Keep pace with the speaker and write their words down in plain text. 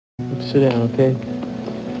Sit down, okay?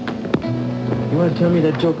 You want to tell me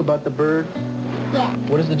that joke about the bird? Yeah.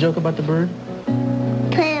 What is the joke about the bird?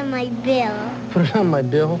 Put it on my bill. Put it on my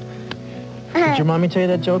bill? Did your mommy tell you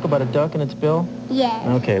that joke about a duck and its bill? Yes.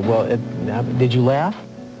 Okay, well, did you laugh?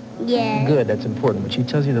 Yes. Good, that's important. When she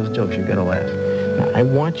tells you those jokes, you gotta laugh. Now, I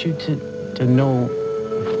want you to know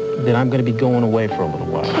that I'm gonna be going away for a little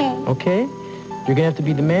while. Okay? You're gonna have to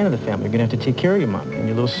be the man of the family. You're gonna have to take care of your mom and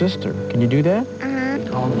your little sister. Can you do that?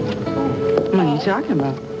 What are you talking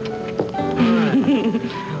about?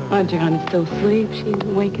 Oh, John is still asleep. She's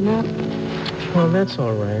waking up. Well, that's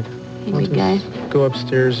all right. Hey, big guy. Go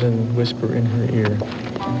upstairs and whisper in her ear.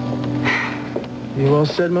 You all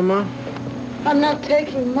set, Mama? I'm not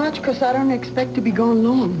taking much because I don't expect to be gone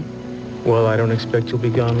long. Well, I don't expect you'll be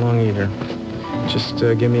gone long either. Just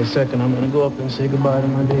give me a second. I'm going to go up and say goodbye to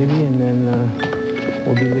my baby, and then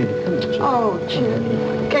we'll be leaving. Come on, Jim. Oh,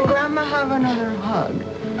 Jim. Can Grandma have another hug?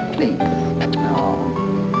 Please.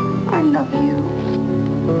 Oh, I love you.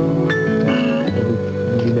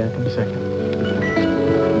 I'll be back in a second.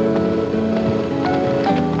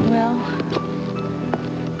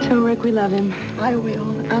 Tell Rick we love him. I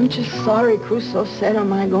will. I'm just sorry Cruz so set on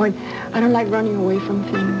my going. I don't like running away from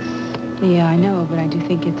things. Yeah, I know, but I do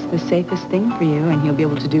think it's the safest thing for you, and he'll be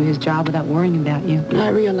able to do his job without worrying about you. I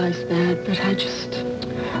realize that, but I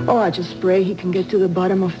just pray he can get to the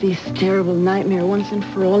bottom of this terrible nightmare once and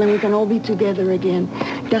for all, and we can all be together again.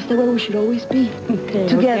 That's the way we should always be. Okay,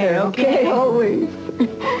 together, okay? Always.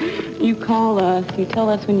 You call us. You tell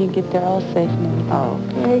us when you get there all safe and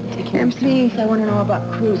everything. Okay. Take care And of please, I want to know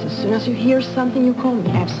about Cruz. As soon as you hear something, you call me.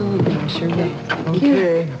 Absolutely, I sure will.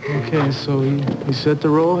 Okay, so you set the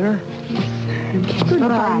roll here?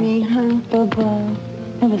 Goodbye, me, huh? Bye-bye.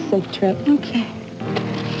 Have a safe trip. Okay.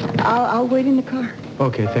 I'll wait in the car.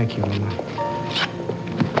 Okay, thank you, Mama.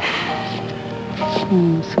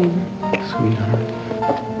 Sweetheart.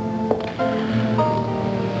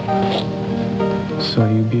 So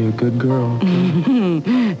you be a good girl,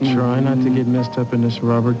 okay? Try not to get messed up in this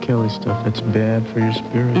Robert Kelly stuff. That's bad for your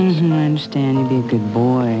spirits. I understand. You be a good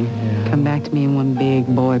boy. Yeah. Come back to me in one big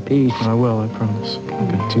boy piece. I will, I promise. I've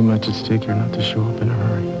got too much at stake here not to show up in a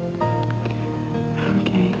hurry.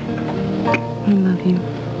 Okay. I love you.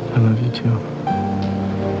 I love you too.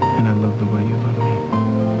 And I love the way you love me.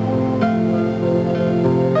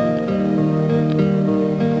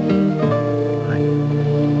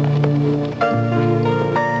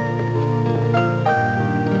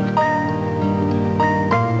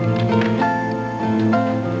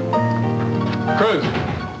 Cruz!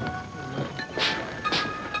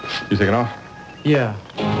 You taking off? Yeah.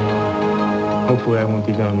 Hopefully I won't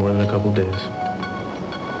be gone more than a couple days.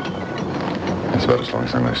 That's about as long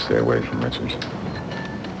as I'm going to stay away from Richards.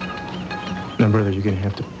 Now, brother, you're going to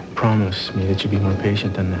have to promise me that you'll be more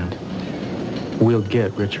patient than that. We'll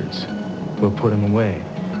get Richards. We'll put him away.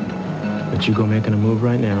 But you go making a move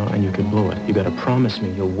right now, and you could blow it. You got to promise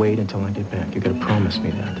me you'll wait until I get back. You got to promise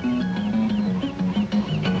me that.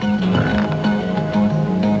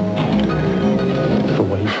 For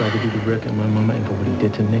what he tried to do to Rick and my mama, and for what he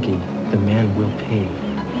did to Nikki, the man will pay.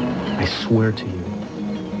 I swear to you.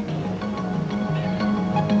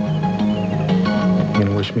 You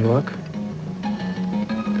gonna wish me luck?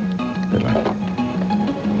 Good luck.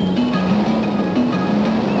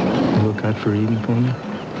 You look out for Eden for me?